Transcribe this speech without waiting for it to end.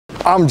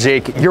I'm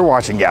Jake, you're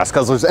watching Gas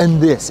Guzzlers,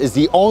 and this is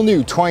the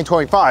all-new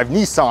 2025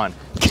 Nissan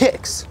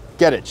Kicks.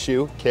 Get it,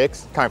 shoe,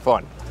 kicks, kind of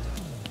fun.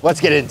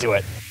 Let's get into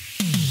it.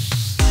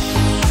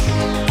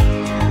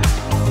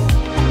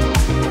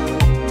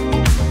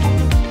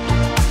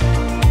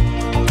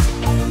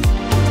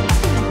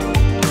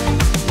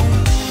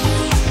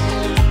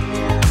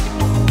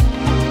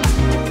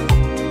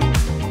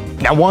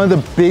 Now, one of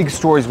the big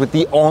stories with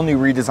the all-new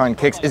redesigned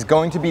Kicks is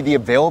going to be the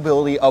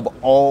availability of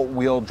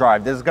all-wheel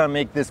drive. This is going to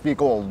make this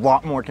vehicle a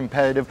lot more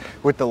competitive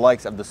with the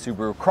likes of the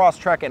Subaru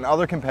Crosstrek and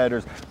other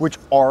competitors which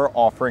are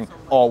offering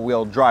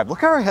all-wheel drive.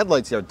 Look at our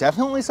headlights here.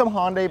 Definitely some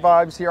Hyundai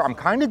vibes here. I'm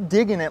kind of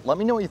digging it. Let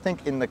me know what you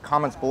think in the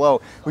comments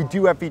below. We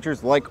do have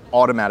features like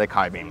automatic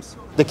high beams.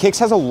 The Kicks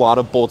has a lot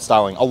of bold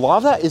styling. A lot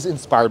of that is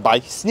inspired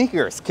by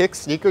sneakers. Kicks,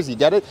 sneakers, you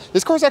get it?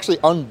 This car is actually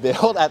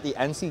unveiled at the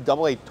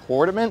NCAA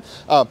tournament.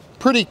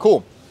 Pretty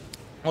cool.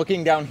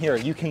 Looking down here,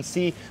 you can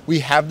see we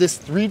have this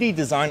 3D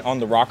design on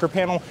the rocker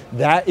panel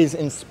that is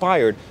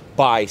inspired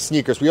by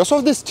sneakers. We also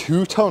have this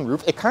two-tone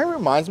roof. It kind of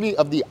reminds me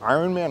of the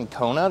Iron Man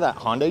Kona that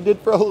Hyundai did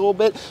for a little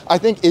bit. I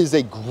think is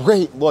a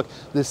great look.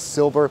 This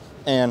silver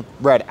and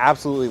red,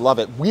 absolutely love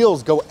it.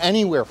 Wheels go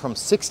anywhere from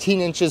 16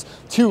 inches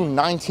to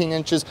 19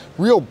 inches.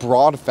 Real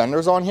broad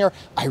fenders on here.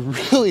 I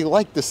really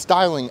like the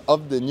styling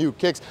of the new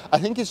Kicks. I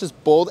think it's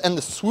just bold, and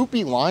the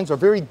swoopy lines are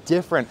very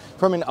different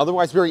from an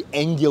otherwise very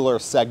angular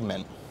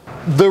segment.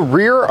 The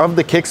rear of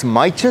the Kicks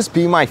might just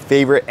be my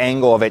favorite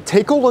angle of it.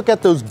 Take a look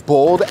at those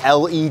bold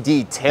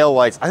LED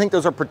taillights. I think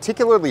those are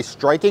particularly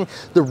striking.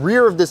 The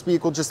rear of this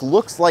vehicle just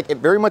looks like it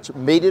very much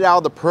made it out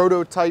of the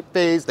prototype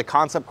phase, the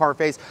concept car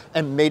phase,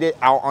 and made it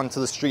out onto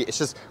the street. It's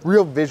just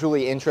real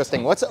visually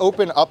interesting. Let's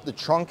open up the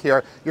trunk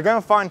here. You're gonna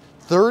find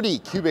 30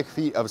 cubic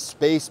feet of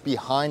space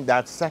behind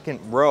that second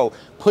row.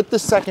 Put the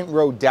second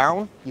row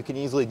down. You can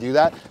easily do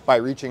that by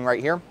reaching right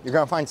here. You're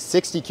gonna find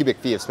 60 cubic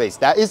feet of space.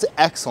 That is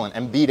excellent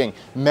and beating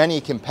many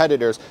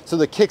competitors. So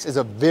the Kicks is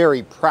a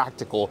very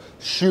practical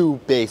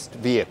shoe-based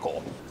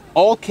vehicle.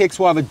 All Kicks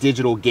will have a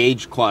digital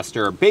gauge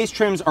cluster. Base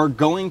trims are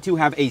going to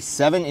have a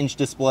 7-inch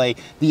display.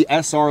 The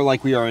SR,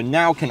 like we are in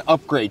now, can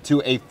upgrade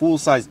to a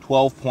full-size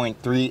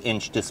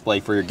 12.3-inch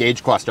display for your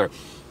gauge cluster.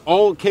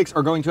 All Kicks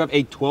are going to have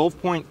a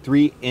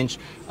 12.3-inch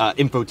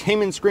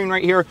infotainment screen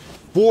right here,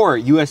 4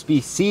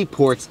 USB-C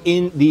ports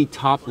in the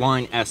top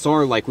line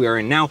SR like we are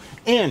in now,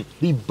 and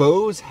the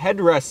Bose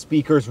headrest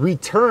speakers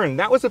return.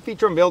 That was a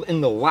feature unveiled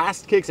in the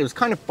last Kicks. It was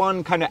kind of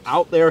fun, kind of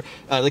out there.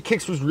 The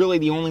Kicks was really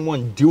the only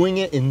one doing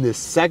it in this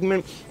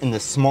segment, in the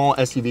small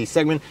SUV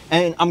segment,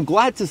 and I'm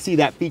glad to see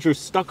that feature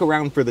stuck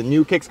around for the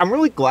new Kicks. I'm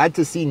really glad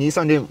to see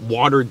Nissan didn't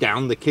water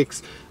down the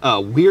Kicks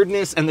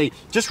weirdness, and they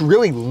just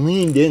really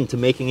leaned into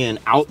making it an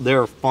out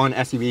there fun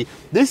SUV.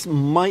 This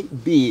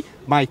might be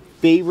my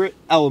favorite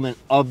element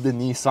of the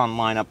Nissan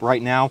lineup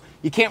right now.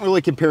 You can't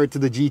really compare it to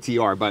the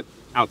GTR, but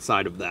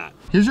outside of that.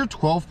 Here's your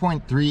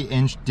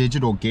 12.3-inch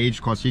digital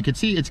gauge cluster. You can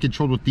see it's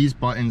controlled with these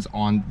buttons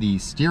on the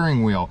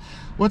steering wheel.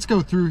 Let's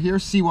go through here,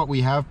 see what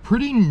we have.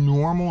 Pretty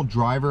normal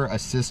driver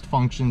assist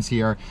functions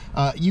here.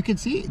 You can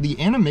see the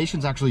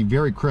animation's actually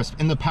very crisp.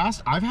 In the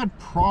past, I've had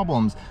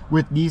problems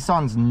with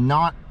Nissans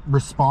not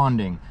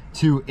responding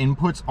to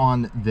inputs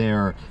on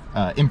their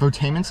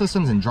infotainment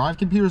systems and drive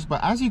computers,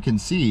 but as you can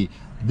see,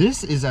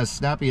 this is as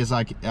snappy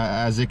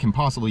as it can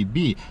possibly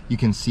be. You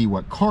can see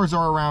what cars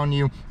are around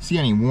you, see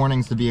any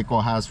warnings the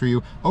vehicle has for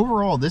you.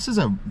 Overall, this is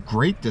a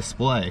great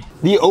display.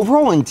 The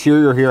overall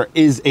interior here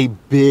is a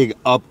big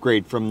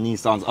upgrade from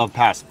Nissans of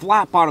past.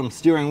 Flat bottom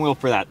steering wheel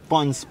for that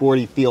fun,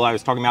 sporty feel I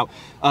was talking about.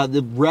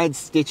 The red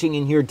stitching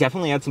in here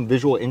definitely adds some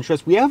visual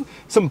interest. We have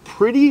some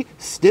pretty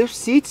stiff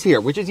seats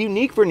here, which is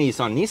unique for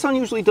Nissan. Nissan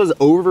usually does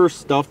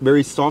overstuffed,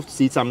 very soft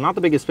seats I'm not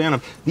the biggest fan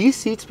of. These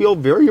seats feel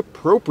very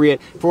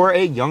appropriate for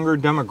a younger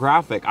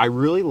demographic. I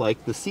really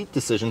like the seat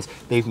decisions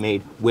they've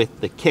made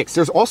with the Kicks.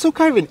 There's also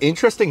kind of an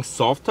interesting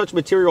soft touch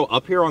material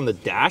up here on the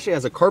dash. It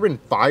has a carbon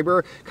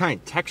fiber kind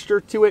of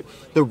texture to it.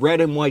 The red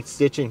and white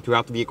stitching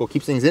throughout the vehicle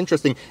keeps things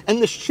interesting,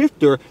 and the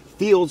shifter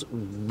feels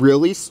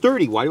really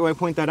sturdy. Why do I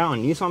point that out?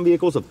 On Nissan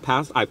vehicles of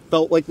past, I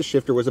felt like the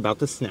shifter was about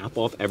to snap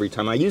off every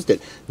time I used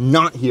it.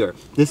 Not here.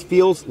 This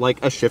feels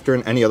like a shifter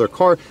in any other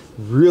car.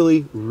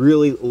 Really,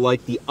 really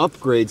like the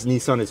upgrades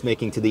Nissan is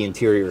making to the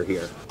interior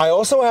here. I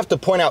also have to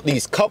point out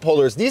these cup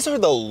holders. These are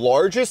the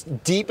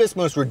largest, deepest,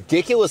 most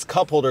ridiculous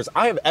cup holders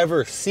I have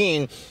ever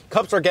seen.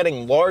 Cups are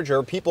getting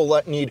larger.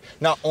 People need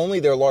not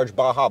only their large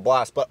Baja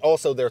Blast, but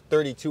also their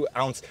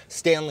 32-ounce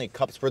Stanley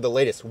cups for the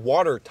latest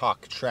water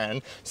talk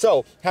trend.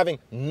 So having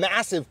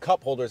massive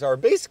cup holders are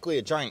basically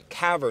a giant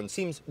cavern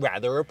seems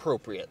rather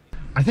appropriate.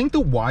 I think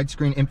the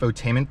widescreen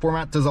infotainment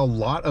format does a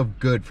lot of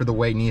good for the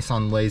way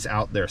Nissan lays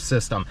out their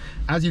system.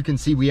 As you can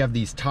see, we have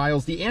these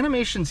tiles. The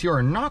animations here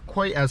are not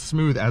quite as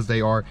smooth as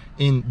they are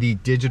in the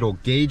digital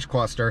gauge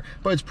cluster,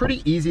 but it's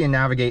pretty easy to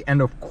navigate.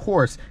 And of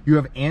course, you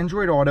have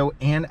Android Auto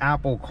and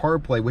Apple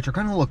CarPlay, which are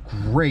gonna look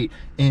great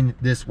in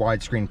this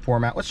widescreen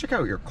format. Let's check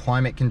out your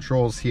climate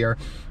controls here.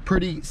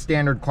 Pretty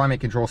standard climate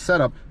control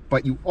setup.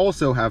 but you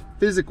also have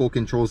physical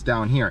controls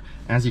down here.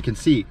 As you can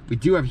see, we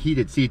do have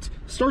heated seats,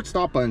 start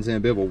stop buttons in a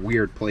bit of a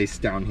weird place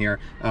down here,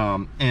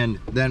 and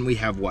then we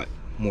have what?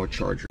 More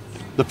charger.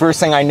 The first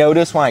thing I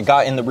noticed when I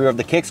got in the rear of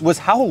the Kicks was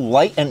how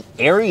light and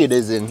airy it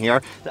is in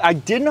here. I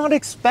did not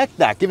expect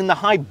that given the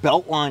high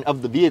belt line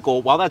of the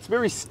vehicle. While that's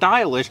very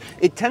stylish,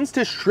 it tends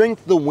to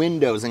shrink the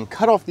windows and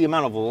cut off the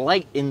amount of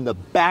light in the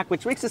back,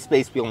 which makes the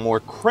space feel more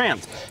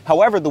cramped.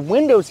 However, the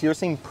windows here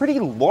seem pretty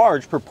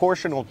large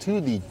proportional to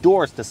the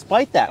doors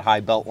despite that high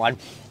belt line.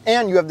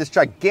 And you have this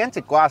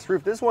gigantic glass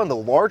roof. This is one of the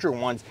larger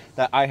ones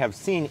that I have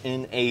seen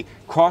in a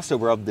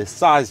crossover of this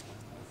size.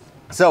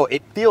 So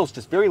it feels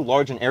just very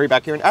large and airy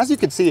back here. And as you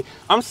can see,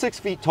 I'm 6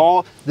 feet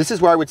tall. This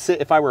is where I would sit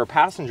if I were a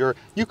passenger.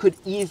 You could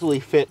easily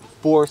fit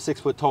 4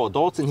 6-foot tall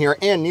adults in here.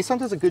 And Nissan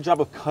does a good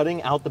job of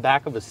cutting out the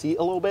back of the seat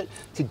a little bit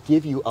to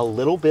give you a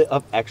little bit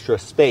of extra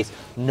space.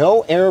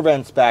 No air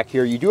vents back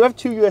here. You do have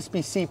 2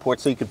 USB-C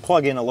ports, so you could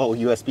plug in a little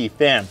USB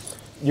fan.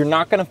 You're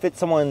not gonna fit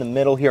someone in the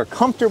middle here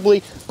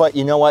comfortably, but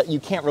you know what? You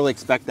can't really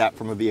expect that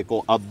from a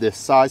vehicle of this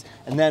size.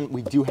 And then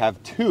we do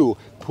have 2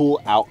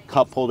 pull-out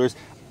cup holders.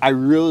 I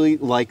really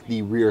like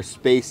the rear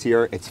space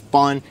here. It's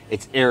fun,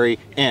 it's airy,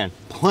 and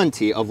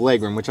plenty of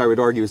legroom, which I would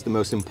argue is the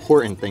most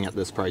important thing at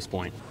this price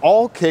point.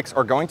 All Kicks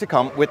are going to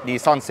come with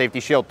Nissan Safety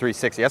Shield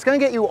 360. That's gonna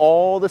get you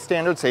all the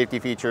standard safety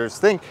features.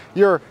 Think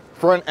your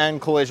front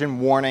end collision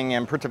warning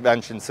and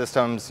prevention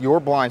systems, your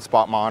blind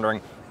spot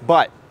monitoring,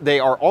 but they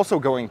are also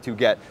going to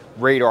get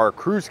radar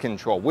cruise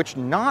control, which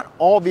not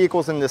all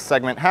vehicles in this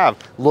segment have.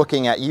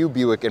 Looking at you,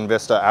 Buick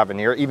Envista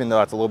Avenir, even though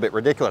that's a little bit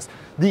ridiculous.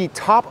 The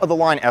top of the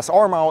line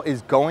SR model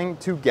is going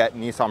to get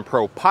Nissan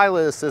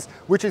ProPILOT Assist,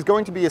 which is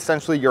going to be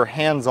essentially your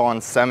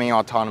hands-on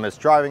semi-autonomous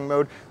driving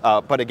mode.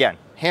 But again,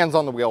 hands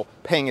on the wheel,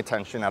 paying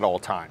attention at all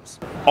times.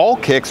 All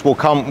Kicks will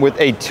come with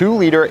a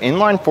 2-liter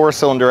inline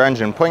 4-cylinder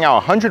engine, putting out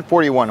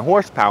 141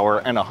 horsepower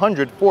and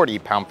 140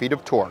 pound-feet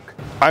of torque.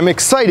 I'm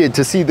excited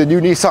to see the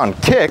new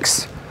Nissan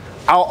Kicks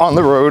out on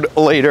the road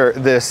later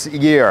this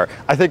year.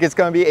 I think it's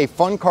going to be a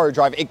fun car to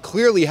drive. It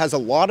clearly has a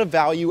lot of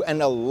value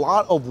and a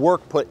lot of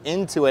work put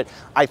into it.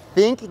 I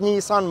think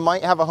Nissan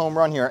might have a home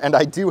run here, and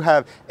I do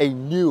have a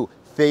new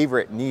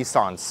favorite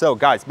Nissan. So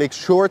guys, make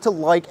sure to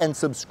like and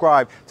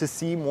subscribe to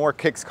see more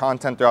Kicks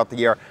content throughout the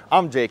year.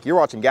 I'm Jake, you're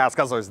watching Gas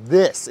Guzzlers.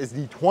 This is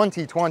the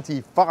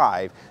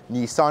 2025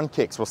 Nissan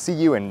Kicks. We'll see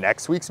you in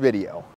next week's video.